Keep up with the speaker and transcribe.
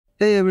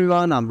Hey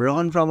everyone, I'm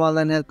Rohan from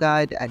Online Help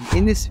Guide, and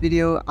in this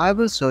video, I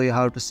will show you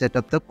how to set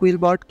up the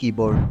QuillBot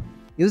keyboard.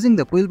 Using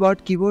the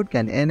QuillBot keyboard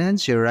can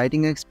enhance your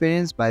writing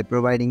experience by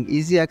providing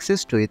easy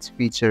access to its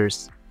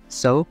features.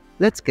 So,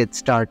 let's get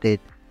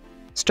started.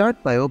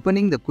 Start by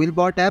opening the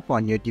QuillBot app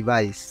on your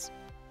device.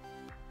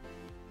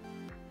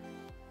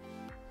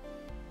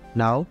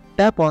 Now,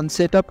 tap on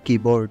Setup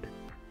Keyboard.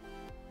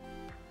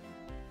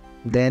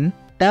 Then,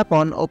 tap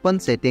on Open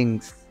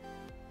Settings.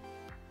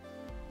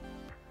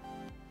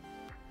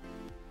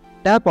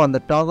 Tap on the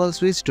toggle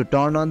switch to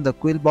turn on the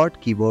QuillBot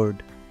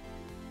keyboard.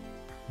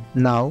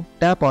 Now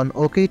tap on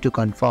OK to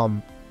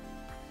confirm.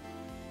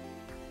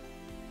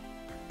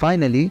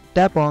 Finally,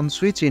 tap on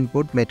Switch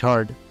Input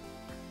Method.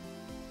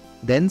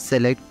 Then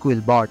select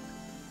QuillBot.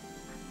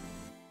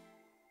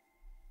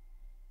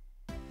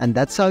 And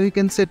that's how you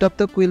can set up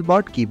the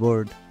QuillBot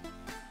keyboard.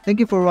 Thank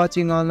you for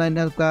watching Online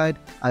Help Guide.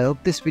 I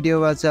hope this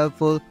video was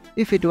helpful.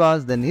 If it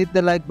was, then hit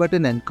the like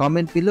button and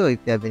comment below if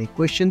you have any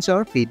questions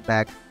or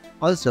feedback.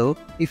 Also,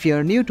 if you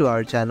are new to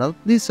our channel,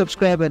 please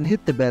subscribe and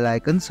hit the bell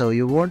icon so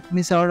you won't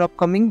miss our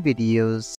upcoming videos.